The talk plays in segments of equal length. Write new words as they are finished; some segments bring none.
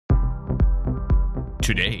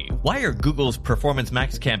Today, why are Google's Performance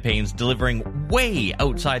Max campaigns delivering way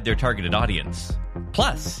outside their targeted audience?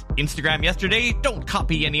 Plus, Instagram yesterday, don't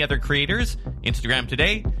copy any other creators. Instagram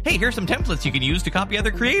today, hey, here's some templates you can use to copy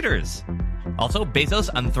other creators. Also, Bezos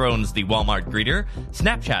unthrones the Walmart greeter.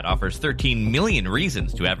 Snapchat offers 13 million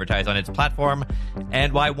reasons to advertise on its platform.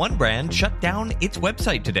 And why one brand shut down its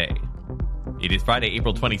website today. It is Friday,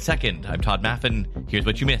 April 22nd. I'm Todd Maffin. Here's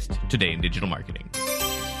what you missed today in digital marketing.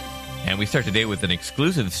 And we start today with an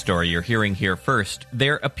exclusive story you're hearing here first.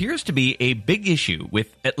 There appears to be a big issue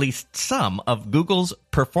with at least some of Google's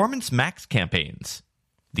Performance Max campaigns.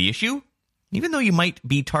 The issue? Even though you might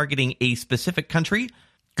be targeting a specific country,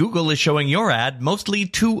 Google is showing your ad mostly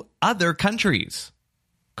to other countries.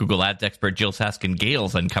 Google Ads expert Jill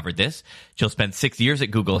Saskin-Gales uncovered this. Jill spent 6 years at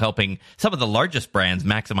Google helping some of the largest brands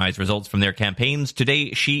maximize results from their campaigns.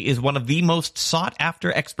 Today, she is one of the most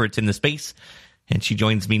sought-after experts in the space. And she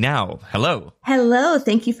joins me now. Hello. Hello.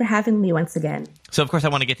 Thank you for having me once again. So, of course, I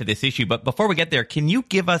want to get to this issue. But before we get there, can you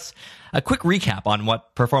give us a quick recap on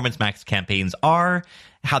what Performance Max campaigns are,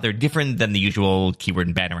 how they're different than the usual keyword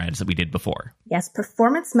and banner ads that we did before? Yes,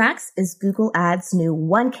 Performance Max is Google Ads' new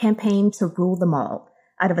one campaign to rule them all.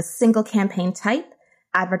 Out of a single campaign type,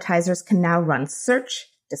 advertisers can now run search,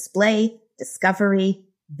 display, discovery,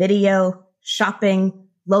 video, shopping,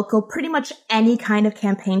 local, pretty much any kind of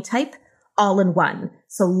campaign type, all in one.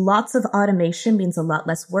 So lots of automation means a lot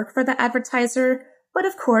less work for the advertiser, but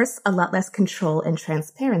of course, a lot less control and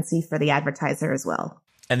transparency for the advertiser as well.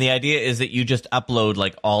 And the idea is that you just upload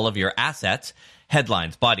like all of your assets,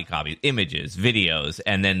 headlines, body copy, images, videos,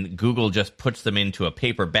 and then Google just puts them into a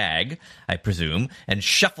paper bag, I presume, and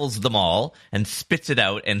shuffles them all and spits it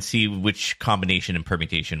out and see which combination and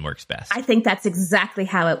permutation works best. I think that's exactly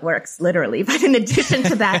how it works, literally. But in addition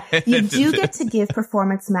to that, you do get to give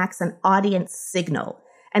Performance Max an audience signal.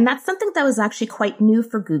 And that's something that was actually quite new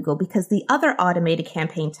for Google because the other automated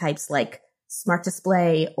campaign types like Smart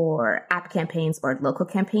Display or app campaigns or local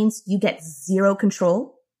campaigns, you get zero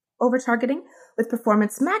control over targeting. With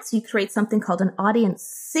Performance Max, you create something called an audience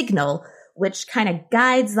signal, which kind of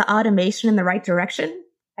guides the automation in the right direction,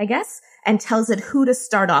 I guess, and tells it who to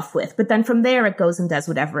start off with. But then from there, it goes and does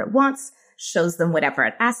whatever it wants, shows them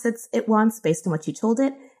whatever assets it wants based on what you told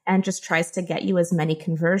it, and just tries to get you as many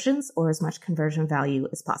conversions or as much conversion value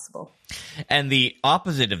as possible. And the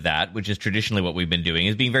opposite of that, which is traditionally what we've been doing,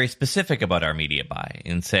 is being very specific about our media buy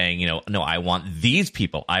and saying, no, I want these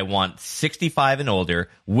people. I want 65 and older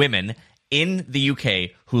women in the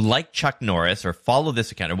UK who like Chuck Norris or follow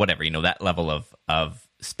this account or whatever, that level of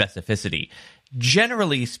specificity.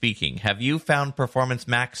 Generally speaking, have you found Performance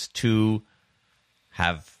Max to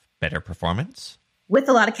have better performance? With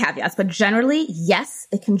a lot of caveats, but generally, yes,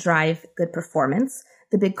 it can drive good performance.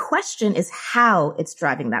 The big question is how it's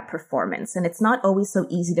driving that performance. And it's not always so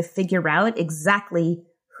easy to figure out exactly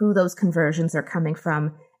who those conversions are coming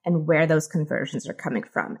from and where those conversions are coming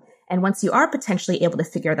from. And once you are potentially able to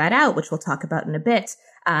figure that out, which we'll talk about in a bit,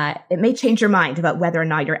 it may change your mind about whether or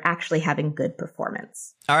not you're actually having good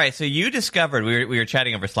performance. All right. So you discovered, we were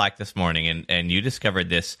chatting over Slack this morning, and you discovered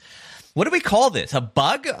this. What do we call this? A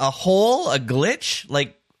bug? A hole? A glitch?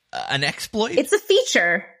 Like an exploit? It's a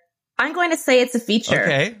feature. I'm going to say it's a feature.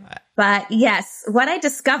 Okay. But yes, what I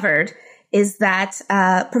discovered is that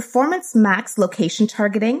Performance Max location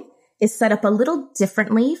targeting is set up a little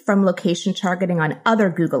differently from location targeting on other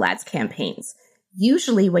Google Ads campaigns.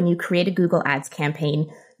 Usually when you create a Google Ads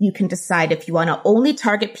campaign, you can decide if you want to only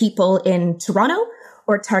target people in Toronto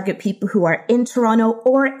or target people who are in Toronto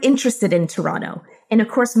or interested in Toronto. And of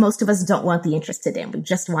course, most of us don't want the interested in. We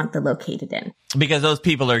just want the located in. Because those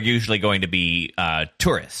people are usually going to be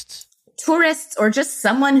tourists. Tourists or just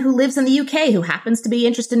someone who lives in the UK who happens to be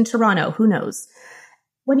interested in Toronto. Who knows?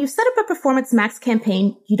 When you set up a Performance Max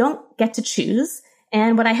campaign, you don't get to choose.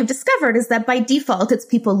 And what I have discovered is that by default, it's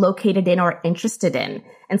people located in or interested in.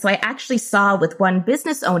 And so I actually saw with one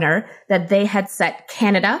business owner that they had set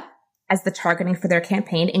Canada as the targeting for their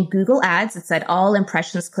campaign. In Google Ads, it said all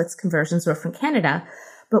impressions, clicks, conversions were from Canada.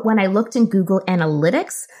 But when I looked in Google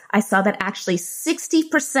Analytics, I saw that actually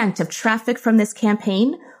 60% of traffic from this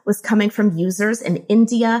campaign was coming from users in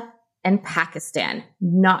India and Pakistan,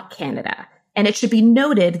 not Canada. And it should be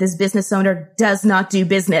noted, this business owner does not do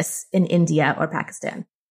business in India or Pakistan.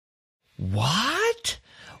 What?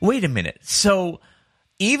 Wait a minute. So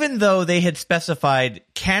even though they had specified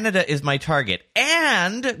Canada is my target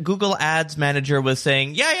and Google Ads Manager was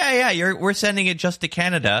saying, we're sending it just to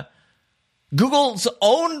Canada, Google's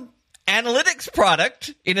own analytics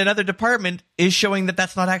product in another department is showing that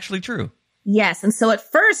that's not actually true. Yes. And so at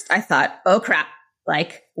first I thought, oh crap.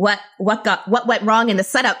 Like, what went wrong in the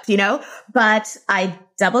setup, but I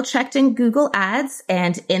double checked in Google Ads,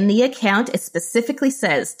 and in the account, it specifically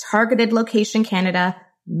says targeted location Canada,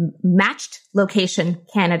 matched location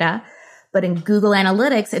Canada. But in Google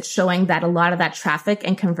Analytics, it's showing that a lot of that traffic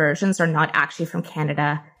and conversions are not actually from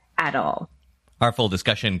Canada at all. Our full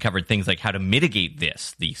discussion covered things like how to mitigate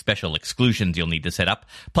this, the special exclusions you'll need to set up.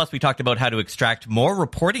 Plus, we talked about how to extract more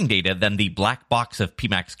reporting data than the black box of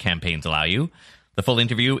PMAX campaigns allow you. The full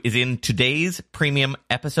interview is in today's premium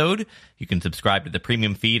episode. You can subscribe to the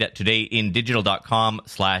premium feed at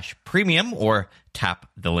todayindigital.com/premium or tap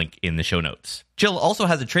the link in the show notes. Jill also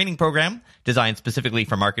has a training program designed specifically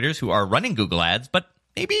for marketers who are running Google Ads, but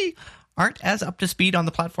maybe aren't as up to speed on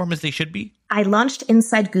the platform as they should be. I launched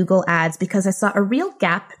Inside Google Ads because I saw a real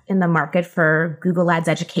gap in the market for Google Ads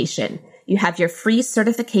education. You have your free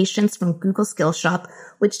certifications from Google Skillshop,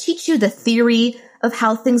 which teach you the theory of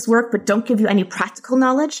how things work, but don't give you any practical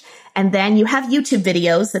knowledge. And then you have YouTube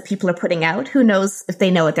videos that people are putting out. Who knows if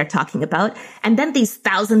they know what they're talking about. And then these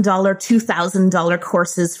 $1,000, $2,000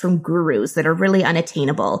 courses from gurus that are really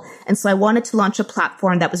unattainable. And so I wanted to launch a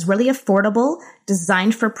platform that was really affordable,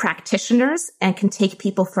 designed for practitioners, and can take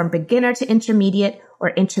people from beginner to intermediate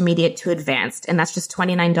or intermediate to advanced. And that's just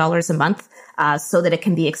 $29 a month, so that it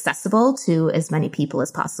can be accessible to as many people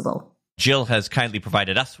as possible. Jill has kindly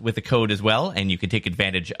provided us with a code as well, and you can take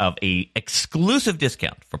advantage of a exclusive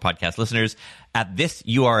discount for podcast listeners at this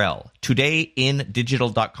URL,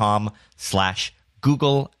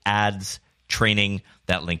 todayindigital.com/Google Ads training.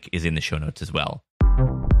 That link is in the show notes as well.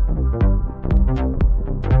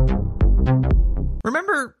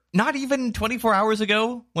 Remember, not even 24 hours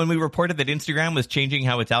ago, when we reported that Instagram was changing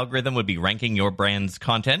how its algorithm would be ranking your brand's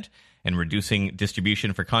content and reducing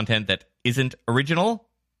distribution for content that isn't original?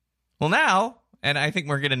 Well, now, and I think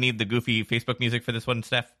we're going to need the goofy Facebook music for this one,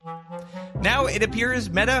 Steph. Now it appears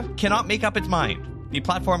Meta cannot make up its mind. The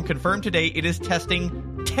platform confirmed today it is testing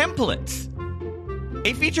templates,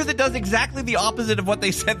 a feature that does exactly the opposite of what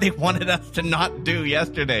they said they wanted us to not do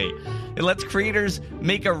yesterday. It lets creators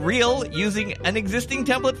make a reel using an existing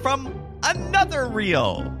template from another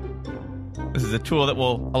reel. This is a tool that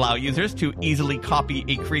will allow users to easily copy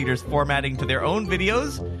a creator's formatting to their own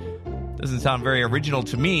videos. Doesn't sound very original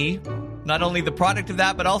to me. Not only the product of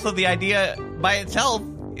that, but also the idea by itself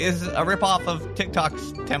is a ripoff of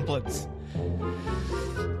TikTok's templates.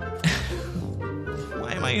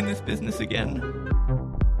 Why am I in this business again?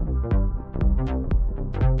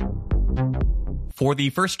 For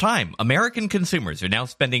the first time, American consumers are now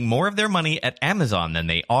spending more of their money at Amazon than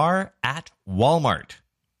they are at Walmart.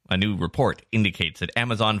 A new report indicates that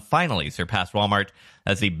Amazon finally surpassed Walmart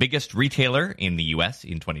as the biggest retailer in the U.S.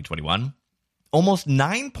 in 2021. Almost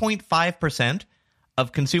 9.5%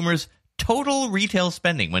 of consumers' total retail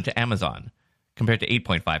spending went to Amazon, compared to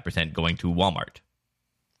 8.5% going to Walmart.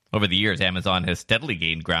 Over the years, Amazon has steadily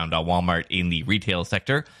gained ground on Walmart in the retail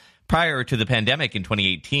sector. Prior to the pandemic in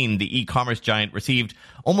 2018, the e-commerce giant received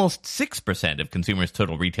almost 6% of consumers'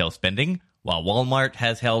 total retail spending, while Walmart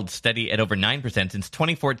has held steady at over 9% since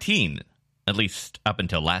 2014, at least up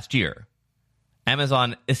until last year.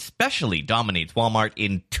 Amazon especially dominates Walmart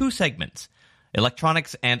in two segments: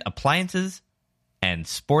 electronics and appliances, and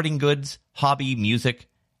sporting goods, hobby, music,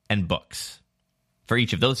 and books. For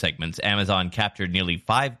each of those segments, Amazon captured nearly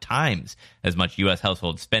 5 times as much U.S.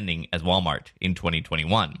 household spending as Walmart in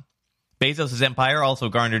 2021. Bezos' empire also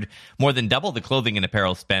garnered more than double the clothing and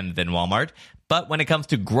apparel spend than Walmart, but when it comes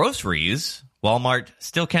to groceries, Walmart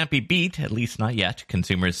still can't be beat, at least not yet.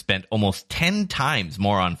 Consumers spent almost 10 times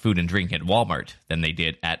more on food and drink at Walmart than they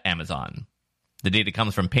did at Amazon. The data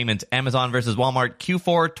comes from Payments Amazon versus Walmart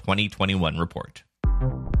Q4 2021 report.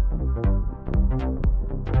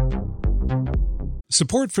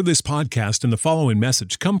 Support for this podcast and the following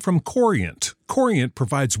message come from Corient. Corient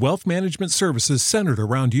provides wealth management services centered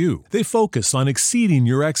around you. They focus on exceeding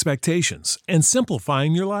your expectations and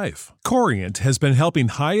simplifying your life. Corient has been helping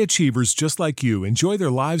high achievers just like you enjoy their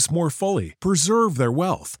lives more fully, preserve their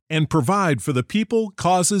wealth, and provide for the people,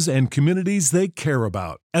 causes, and communities they care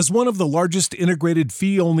about. As one of the largest integrated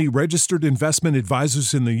fee-only registered investment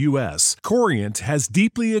advisors in the U.S., Corient has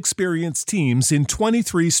deeply experienced teams in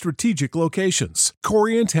 23 strategic locations.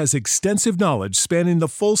 Corient has extensive knowledge spanning the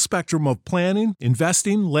full spectrum of planning,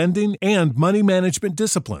 investing, lending, and money management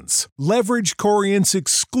disciplines. Leverage Corient's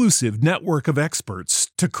exclusive network of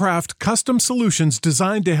experts to craft custom solutions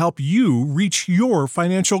designed to help you reach your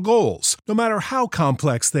financial goals, no matter how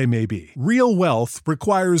complex they may be. Real wealth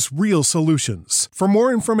requires real solutions. For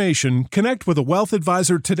more information, connect with a wealth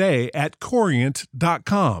advisor today at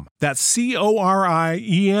Corient.com. That's Corient.com.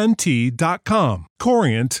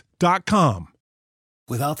 Corient.com.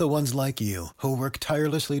 Without the ones like you, who work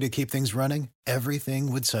tirelessly to keep things running,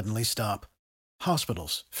 everything would suddenly stop.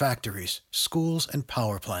 Hospitals, factories, schools, and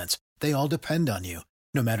power plants, they all depend on you.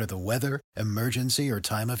 No matter the weather, emergency, or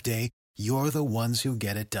time of day, you're the ones who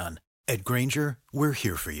get it done. At Grainger, we're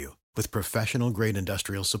here for you with professional-grade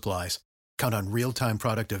industrial supplies. Count on real-time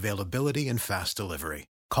product availability and fast delivery.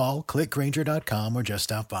 Call, click Grainger.com, or just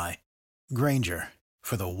stop by. Grainger,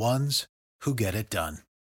 for the ones who get it done.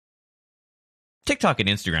 TikTok and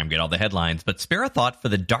Instagram get all the headlines, but spare a thought for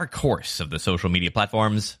the dark horse of the social media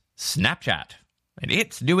platforms, Snapchat. And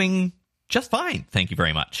it's doing just fine, thank you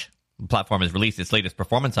very much. The platform has released its latest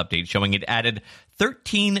performance update showing it added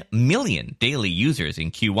 13 million daily users in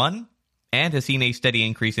Q1 and has seen a steady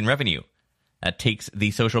increase in revenue. That takes the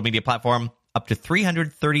social media platform up to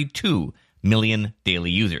 332 million daily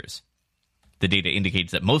users. The data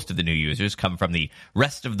indicates that most of the new users come from the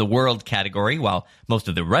rest of the world category, while most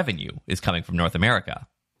of the revenue is coming from North America.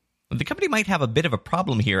 The company might have a bit of a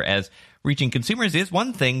problem here, as reaching consumers is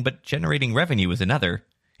one thing, but generating revenue is another.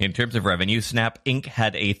 In terms of revenue, Snap Inc.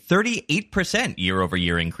 had a 38%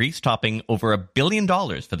 year-over-year increase, topping over $1 billion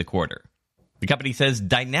for the quarter. The company says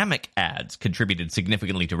dynamic ads contributed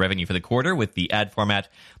significantly to revenue for the quarter, with the ad format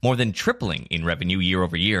more than tripling in revenue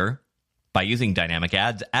year-over-year. By using dynamic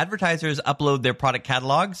ads, advertisers upload their product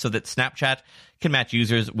catalogs so that Snapchat can match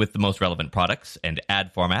users with the most relevant products and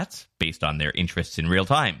ad formats based on their interests in real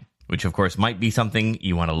time, which of course might be something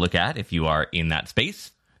you want to look at if you are in that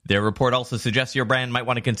space. Their report also suggests your brand might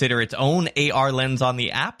want to consider its own AR lens on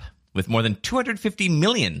the app, with more than 250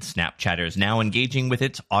 million Snapchatters now engaging with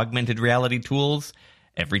its augmented reality tools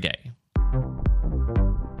every day.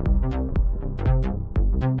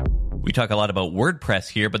 We talk a lot about WordPress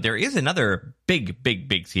here, but there is another big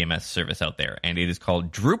CMS service out there, and it is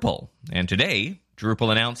called Drupal. And today,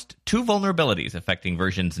 Drupal announced 2 vulnerabilities affecting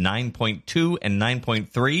versions 9.2 and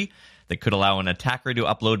 9.3 that could allow an attacker to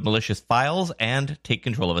upload malicious files and take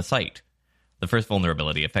control of a site. The first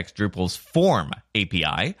vulnerability affects Drupal's Form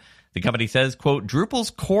API. The company says, quote, Drupal's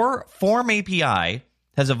core Form API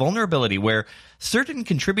has a vulnerability where certain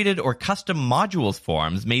contributed or custom modules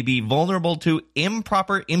forms may be vulnerable to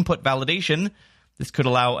improper input validation. This could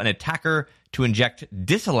allow an attacker to inject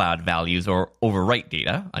disallowed values or overwrite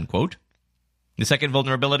data, unquote. The second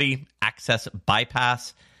vulnerability, access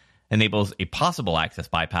bypass, enables a possible access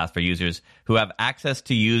bypass for users who have access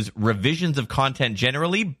to use revisions of content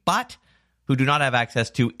generally, but who do not have access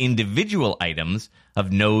to individual items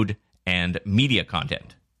of node and media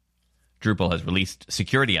content. Drupal has released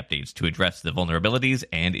security updates to address the vulnerabilities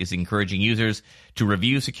and is encouraging users to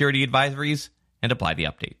review security advisories and apply the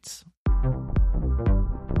updates.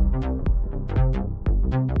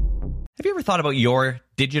 Have you ever thought about your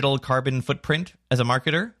digital carbon footprint as a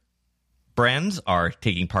marketer? Brands are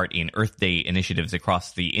taking part in Earth Day initiatives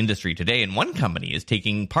across the industry today, and one company is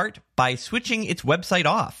taking part by switching its website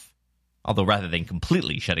off. Although rather than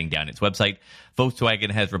completely shutting down its website,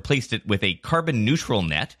 Volkswagen has replaced it with a carbon-neutral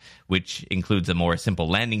net, which includes a more simple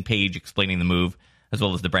landing page explaining the move, as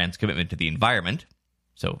well as the brand's commitment to the environment.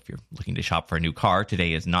 So if you're looking to shop for a new car,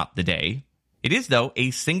 today is not the day. It is, though,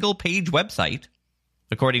 a single-page website.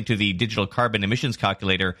 According to the digital carbon emissions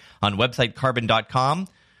calculator on website carbon.com,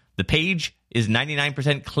 the page is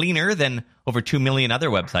 99% cleaner than over 2 million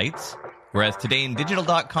other websites, whereas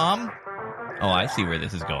todayindigital.com... Oh, I see where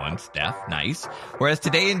this is going, Steph. Nice. Whereas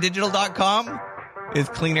todayindigital.com is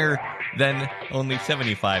cleaner than only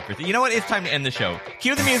 75%. You know what? It's time to end the show.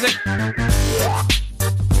 Cue the music.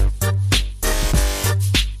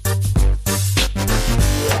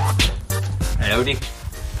 Hello, Nick.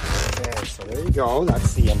 Okay, so there you go.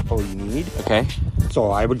 That's the info you need. Okay.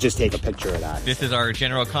 So I would just take a picture of that. This is our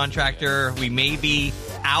general contractor. We may be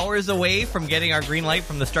hours away from getting our green light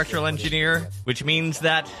from the structural engineer, which means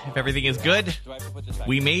that if everything is good,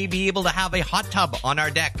 we may be able to have a hot tub on our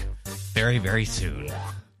deck very, very soon.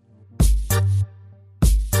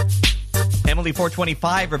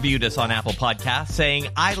 Emily425 reviewed us on Apple Podcasts, saying,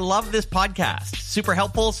 I love this podcast. Super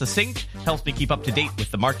helpful, succinct, helps me keep up to date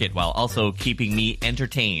with the market while also keeping me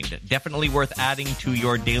entertained. Definitely worth adding to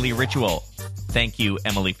your daily ritual. Thank you,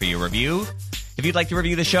 Emily, for your review. If you'd like to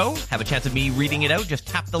review the show, have a chance of me reading it out, just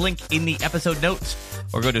tap the link in the episode notes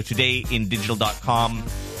or go to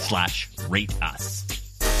todayindigital.com/rate us.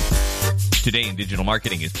 Today in Digital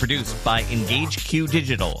Marketing is produced by EngageQ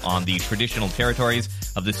Digital on the traditional territories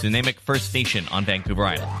of the Tsunamic First Nation on Vancouver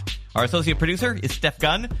Island. Our associate producer is Steph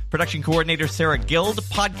Gunn, production coordinator Sarah Guild,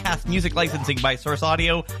 podcast music licensing by Source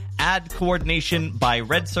Audio, ad coordination by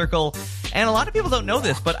Red Circle, and a lot of people don't know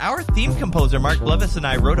this, but our theme composer Mark Levis and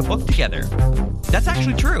I wrote a book together. That's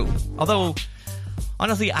actually true, although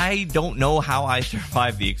Honestly, I don't know how I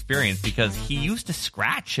survived the experience because he used to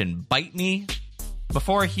scratch and bite me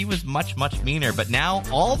before. He was much, much meaner. But now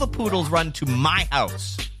all the poodles run to my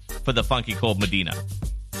house for the funky cold Medina.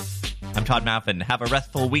 I'm Todd Maffin. Have a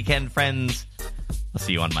restful weekend, friends. I'll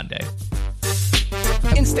see you on Monday.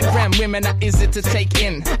 Instagram women are easy to take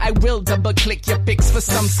in. I will double click your pics for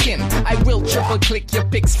some skin. I will triple click your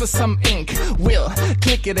pics for some ink. Will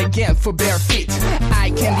click it again for bare feet.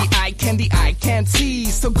 Eye candy, I can't see.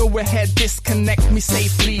 So go ahead, disconnect me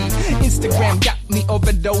safely. Instagram got me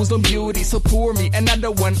overdosed on beauty. So pour me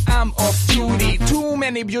another one, I'm off duty. Too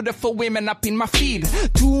many beautiful women up in my feed.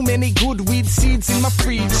 Too many good weed seeds in my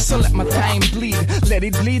fridge. So let my time bleed. Let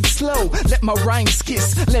it bleed slow. Let my rhymes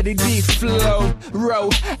kiss. Let it be flow.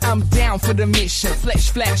 I'm down for the mission.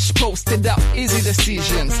 Flash, posted up, easy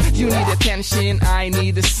decisions. You need attention, I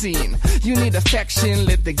need a scene. You need affection,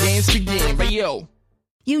 let the games begin. But yo,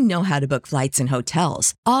 you know how to book flights and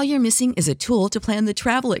hotels. All you're missing is a tool to plan the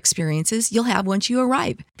travel experiences you'll have once you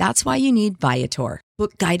arrive. That's why you need Viator.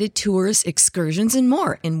 Book guided tours, excursions, and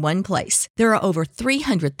more in one place. There are over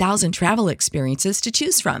 300,000 travel experiences to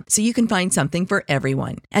choose from, so you can find something for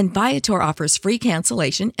everyone. And Viator offers free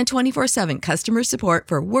cancellation and 24/7 customer support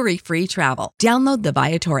for worry-free travel. Download the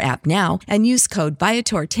Viator app now and use code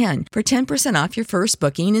Viator10 for 10% off your first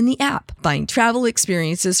booking in the app. Find travel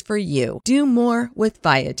experiences for you. Do more with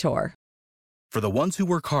Viator. For the ones who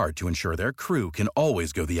work hard to ensure their crew can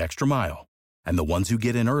always go the extra mile, and the ones who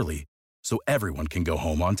get in early so everyone can go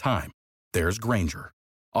home on time, there's Grainger,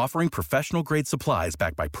 offering professional-grade supplies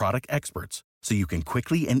backed by product experts so you can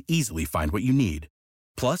quickly and easily find what you need.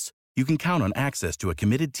 Plus, you can count on access to a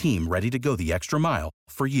committed team ready to go the extra mile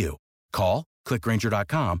for you. Call, click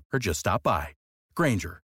Grainger.com, or just stop by.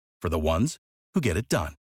 Grainger, for the ones who get it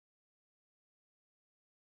done.